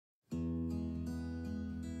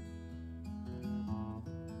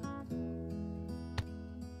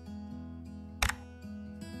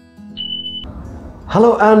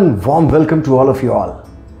Hello and warm welcome to all of you all.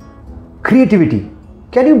 Creativity.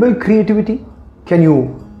 Can you build creativity? Can you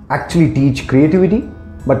actually teach creativity?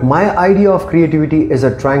 But my idea of creativity is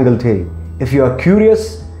a triangle theory. If you are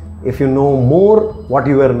curious, if you know more what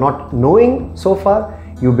you were not knowing so far,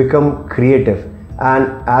 you become creative.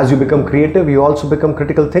 And as you become creative, you also become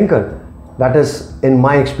critical thinker. That is in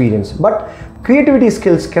my experience. But creativity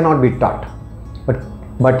skills cannot be taught.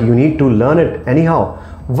 But you need to learn it anyhow.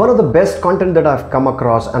 One of the best content that I've come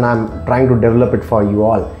across, and I'm trying to develop it for you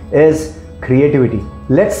all, is creativity.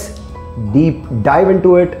 Let's deep dive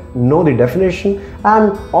into it, know the definition,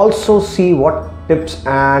 and also see what tips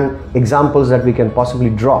and examples that we can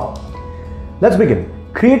possibly draw. Let's begin.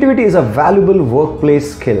 Creativity is a valuable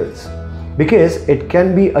workplace skills because it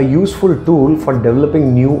can be a useful tool for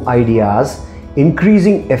developing new ideas,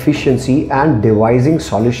 increasing efficiency, and devising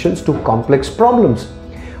solutions to complex problems.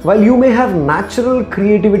 While you may have natural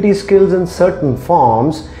creativity skills in certain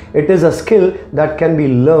forms, it is a skill that can be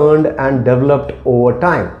learned and developed over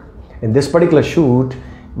time. In this particular shoot,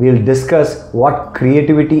 we'll discuss what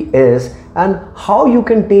creativity is and how you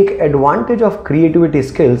can take advantage of creativity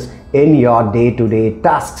skills in your day-to-day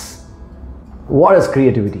tasks. What is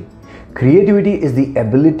creativity? Creativity is the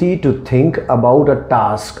ability to think about a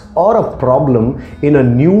task or a problem in a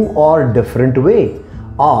new or different way,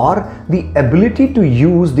 or the ability to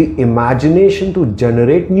use the imagination to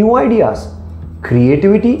generate new ideas.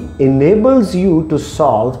 Creativity enables you to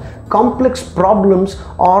solve complex problems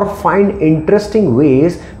or find interesting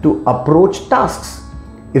ways to approach tasks.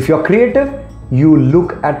 If you're creative, you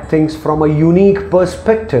look at things from a unique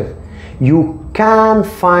perspective. You can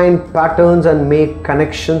find patterns and make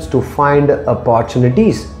connections to find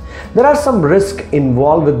opportunities. There are some risks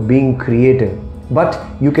involved with being creative, but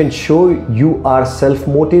you can show you are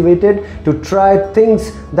self-motivated to try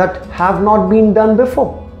things that have not been done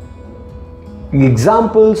before.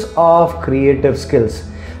 Examples of creative skills.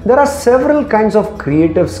 There are several kinds of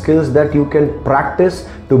creative skills that you can practice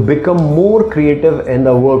to become more creative in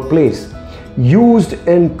the workplace. Used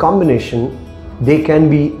in combination, they can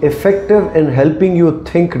be effective in helping you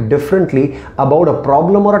think differently about a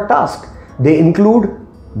problem or a task. They include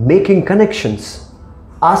making connections,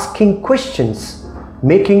 asking questions,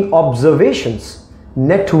 making observations,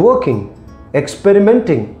 networking,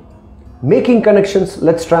 experimenting, making connections.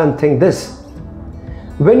 Let's try and think this.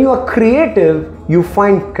 When you are creative, you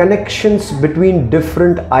find connections between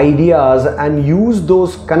different ideas and use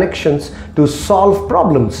those connections to solve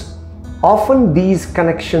problems. Often these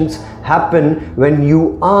connections happen when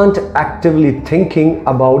you aren't actively thinking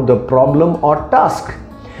about the problem or task.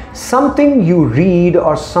 Something you read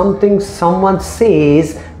or something someone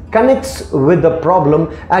says connects with the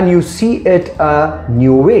problem and you see it a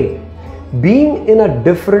new way. Being in a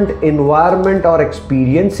different environment or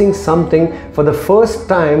experiencing something for the first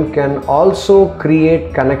time can also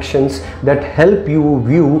create connections that help you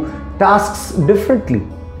view tasks differently.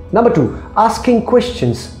 Number 2, asking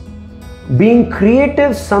questions. Being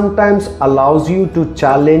creative sometimes allows you to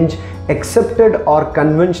challenge accepted or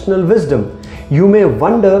conventional wisdom. You may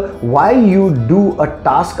wonder why you do a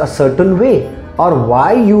task a certain way, or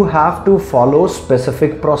why you have to follow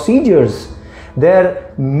specific procedures.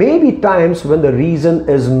 There may be times when the reason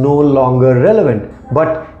is no longer relevant,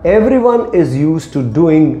 but everyone is used to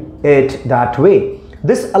doing it that way.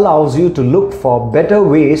 This allows you to look for better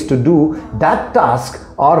ways to do that task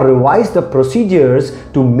or revise the procedures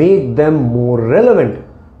to make them more relevant.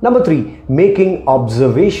 Number 3, making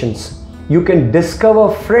observations. You can discover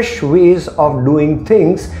fresh ways of doing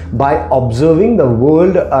things by observing the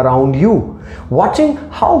world around you. Watching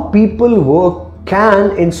how people work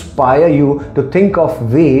can inspire you to think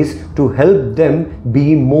of ways to help them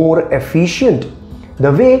be more efficient.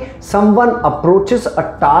 The way someone approaches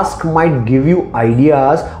a task might give you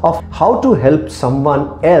ideas of how to help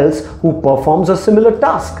someone else who performs a similar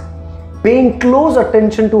task. Paying close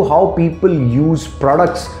attention to how people use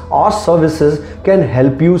products or services can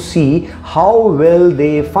help you see how well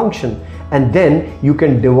they function, and then you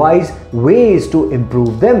can devise ways to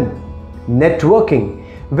improve them. Networking.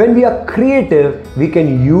 When we are creative, we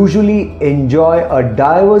can usually enjoy a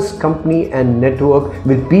diverse company and network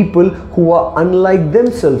with people who are unlike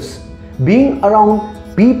themselves. Being around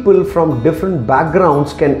people from different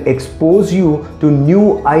backgrounds can expose you to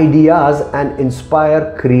new ideas and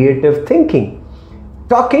inspire creative thinking.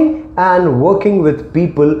 Talking and working with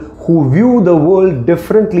people who view the world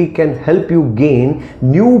differently can help you gain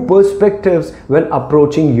new perspectives when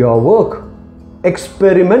approaching your work.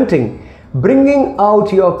 Experimenting. Bringing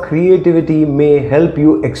out your creativity may help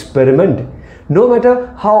you experiment. No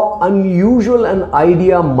matter how unusual an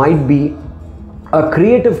idea might be, A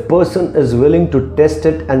creative person is willing to test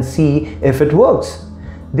it and see if it works.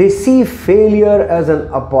 They see failure as an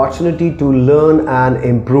opportunity to learn and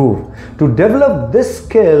improve. To develop this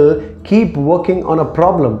skill, keep working on a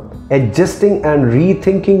problem, adjusting and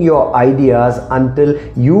rethinking your ideas until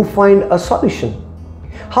you find a solution.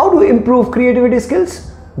 How to improve creativity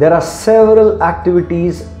skills? There are several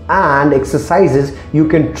activities and exercises you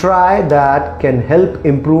can try that can help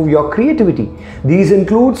improve your creativity. These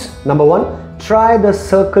includes, number one, try the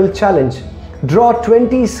circle challenge. Draw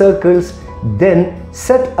 20 circles, then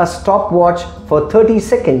set a stopwatch for 30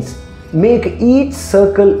 seconds. Make each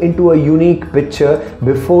circle into a unique picture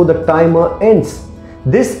before the timer ends.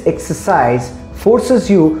 This exercise forces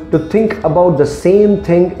you to think about the same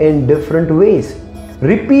thing in different ways.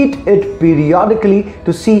 Repeat it periodically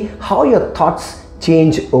to see how your thoughts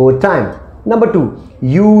change over time. Number two,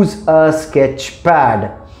 use a sketch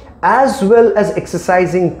pad. As well as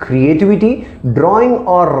exercising creativity, drawing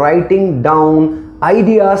or writing down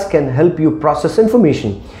ideas can help you process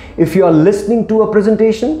information. If you are listening to a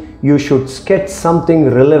presentation, you should sketch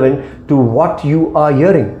something relevant to what you are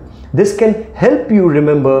hearing. This can help you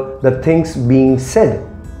remember the things being said.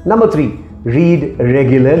 Number three, read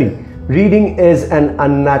regularly. Reading is an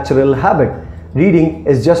unnatural habit. Reading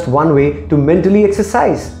is just one way to mentally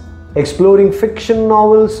exercise. Exploring fiction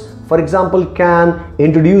novels, for example, can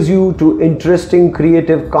introduce you to interesting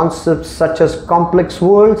creative concepts such as complex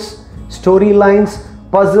worlds, storylines,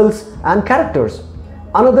 puzzles, and characters.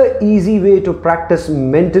 Another easy way to practice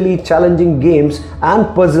mentally challenging games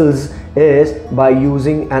and puzzles is by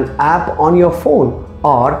using an app on your phone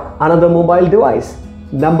or another mobile device.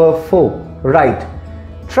 Number four, write.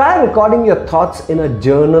 Try recording your thoughts in a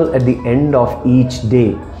journal at the end of each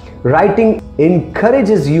day. Writing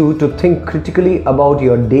encourages you to think critically about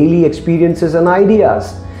your daily experiences and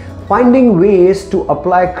ideas. Finding ways to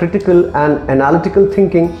apply critical and analytical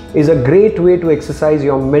thinking is a great way to exercise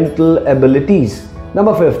your mental abilities.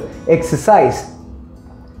 Number fifth, exercise.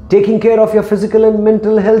 Taking care of your physical and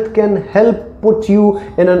mental health can help put you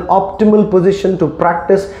in an optimal position to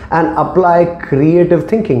practice and apply creative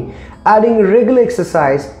thinking. Adding regular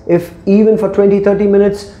exercise, if even for 20-30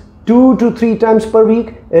 minutes, 2 to 3 times per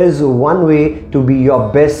week, is one way to be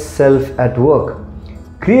your best self at work.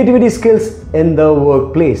 Creativity skills in the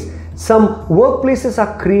workplace. Some workplaces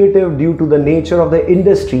are creative due to the nature of the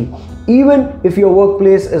industry. Even if your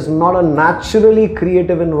workplace is not a naturally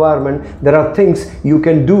creative environment, there are things you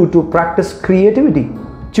can do to practice creativity.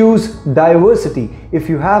 Choose diversity. If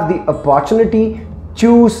you have the opportunity,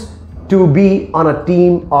 choose to be on a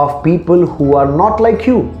team of people who are not like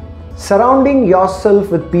you. Surrounding yourself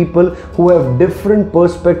with people who have different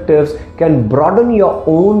perspectives can broaden your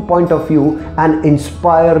own point of view and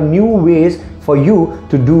inspire new ways for you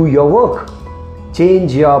to do your work.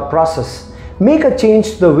 Change your process. Make a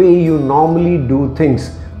change to the way you normally do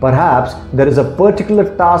things. Perhaps there is a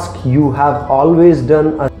particular task you have always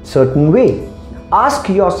done a certain way. Ask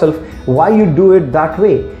yourself why you do it that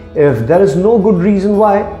way. If there is no good reason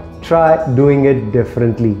why, try doing it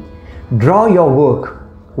differently. Draw your work.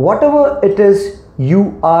 Whatever it is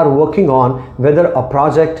you are working on, whether a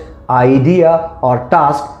project, idea or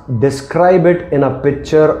task, describe it in a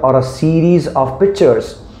picture or a series of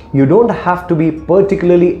pictures. You don't have to be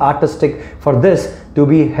particularly artistic for this to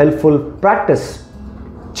be helpful practice.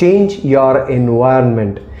 Change your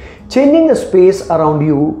environment. Changing the space around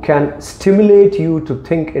you can stimulate you to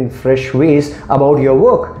think in fresh ways about your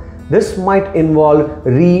work. This might involve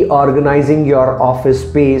reorganizing your office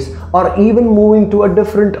space or even moving to a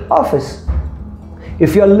different office.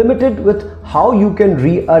 If you are limited with how you can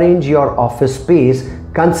rearrange your office space,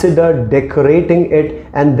 consider decorating it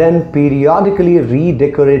and then periodically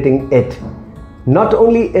redecorating it. Not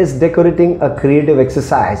only is decorating a creative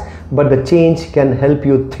exercise, but the change can help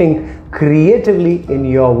you think creatively in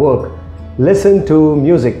your work. Listen to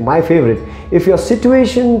music, my favorite. If your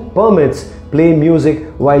situation permits, play music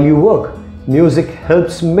while you work. Music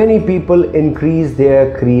helps many people increase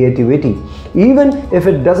their creativity. Even if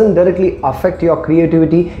it doesn't directly affect your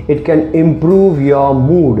creativity, it can improve your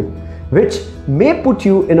mood, which may put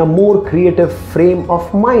you in a more creative frame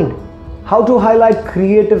of mind. How to highlight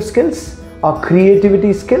creative skills or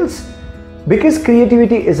creativity skills? Because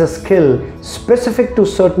creativity is a skill specific to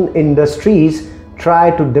certain industries,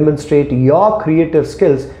 try to demonstrate your creative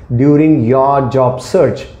skills during your job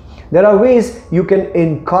search. There are ways you can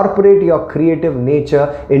incorporate your creative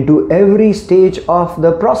nature into every stage of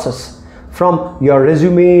the process, from your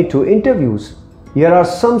resume to interviews. Here are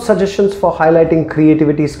some suggestions for highlighting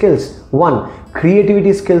creativity skills. 1.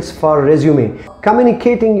 Creativity skills for resume.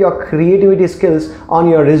 Communicating your creativity skills on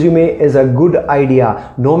your resume is a good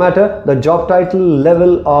idea, no matter the job title,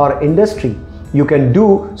 level, or industry. You can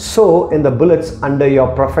do so in the bullets under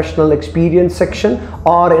your professional experience section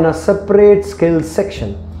or in a separate skills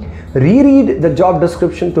section. Reread the job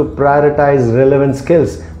description to prioritize relevant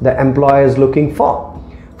skills the employer is looking for.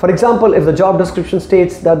 For example, if the job description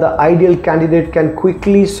states that the ideal candidate can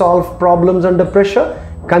quickly solve problems under pressure,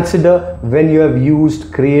 consider when you have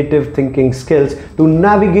used creative thinking skills to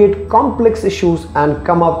navigate complex issues and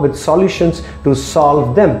come up with solutions to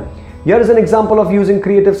solve them. Here is an example of using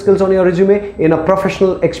creative skills on your resume in a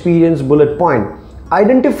professional experience bullet point.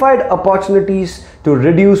 Identified opportunities to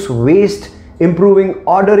reduce waste, improving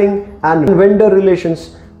ordering and vendor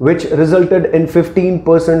relations, which resulted in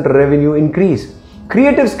 15% revenue increase.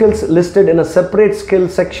 Creative skills listed in a separate skill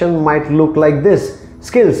section might look like this.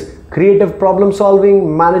 Skills: creative problem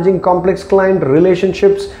solving, managing complex client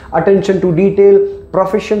relationships, attention to detail,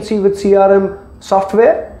 proficiency with CRM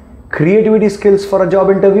software. Creativity skills for a job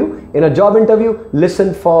interview. In a job interview,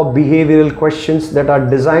 listen for behavioral questions that are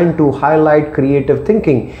designed to highlight creative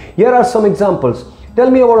thinking. Here are some examples. Tell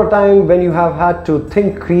me about a time when you have had to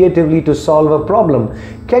think creatively to solve a problem.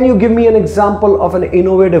 Can you give me an example of an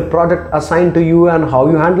innovative product assigned to you and how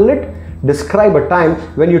you handle it? Describe a time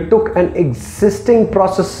when you took an existing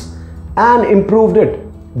process and improved it.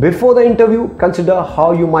 Before the interview, consider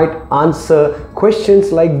how you might answer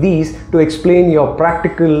questions like these to explain your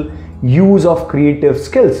practical use of creative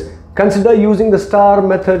skills. Consider using the STAR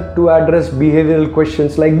method to address behavioral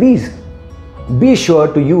questions like these. Be sure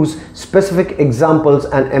to use specific examples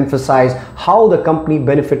and emphasize how the company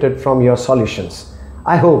benefited from your solutions.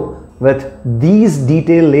 I hope with these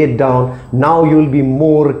details laid down, now you will be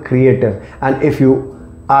more creative. And if you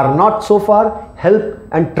are not so far, help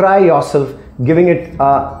and try yourself, giving it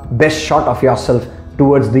a best shot of yourself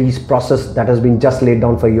towards this process that has been just laid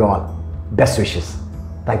down for you all. Best wishes.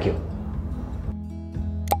 Thank you.